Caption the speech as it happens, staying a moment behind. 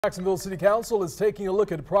Jacksonville City Council is taking a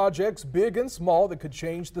look at projects big and small that could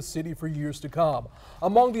change the city for years to come.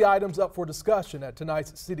 Among the items up for discussion at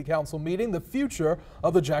tonight's City Council meeting, the future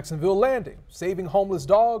of the Jacksonville Landing, saving homeless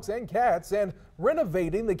dogs and cats, and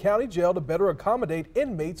renovating the county jail to better accommodate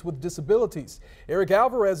inmates with disabilities. Eric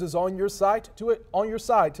Alvarez is on your side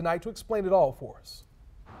tonight to explain it all for us.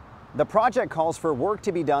 The project calls for work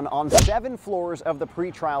to be done on 7 floors of the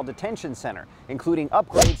pretrial detention center, including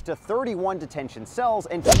upgrades to 31 detention cells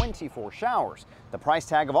and 24 showers. The price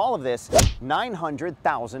tag of all of this,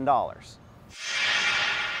 $900,000.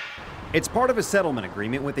 It's part of a settlement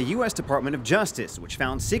agreement with the U.S. Department of Justice, which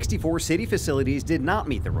found 64 city facilities did not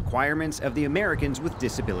meet the requirements of the Americans with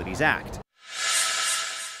Disabilities Act.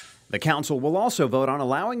 The council will also vote on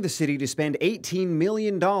allowing the city to spend $18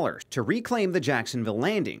 million to reclaim the Jacksonville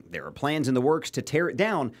Landing. There are plans in the works to tear it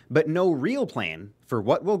down, but no real plan for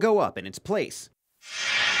what will go up in its place.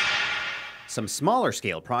 Some smaller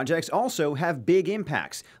scale projects also have big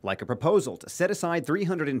impacts, like a proposal to set aside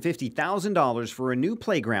 $350,000 for a new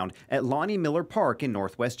playground at Lonnie Miller Park in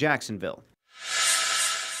Northwest Jacksonville.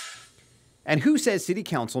 And who says city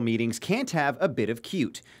council meetings can't have a bit of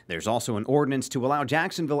cute? There's also an ordinance to allow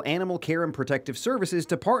Jacksonville Animal Care and Protective Services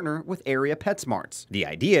to partner with area PetSmarts. The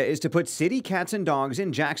idea is to put city cats and dogs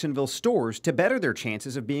in Jacksonville stores to better their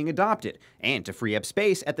chances of being adopted and to free up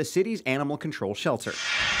space at the city's animal control shelter.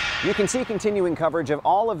 You can see continuing coverage of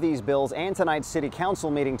all of these bills and tonight's city council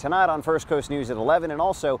meeting tonight on First Coast News at 11 and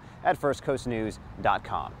also at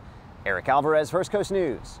firstcoastnews.com. Eric Alvarez, First Coast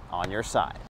News, on your side.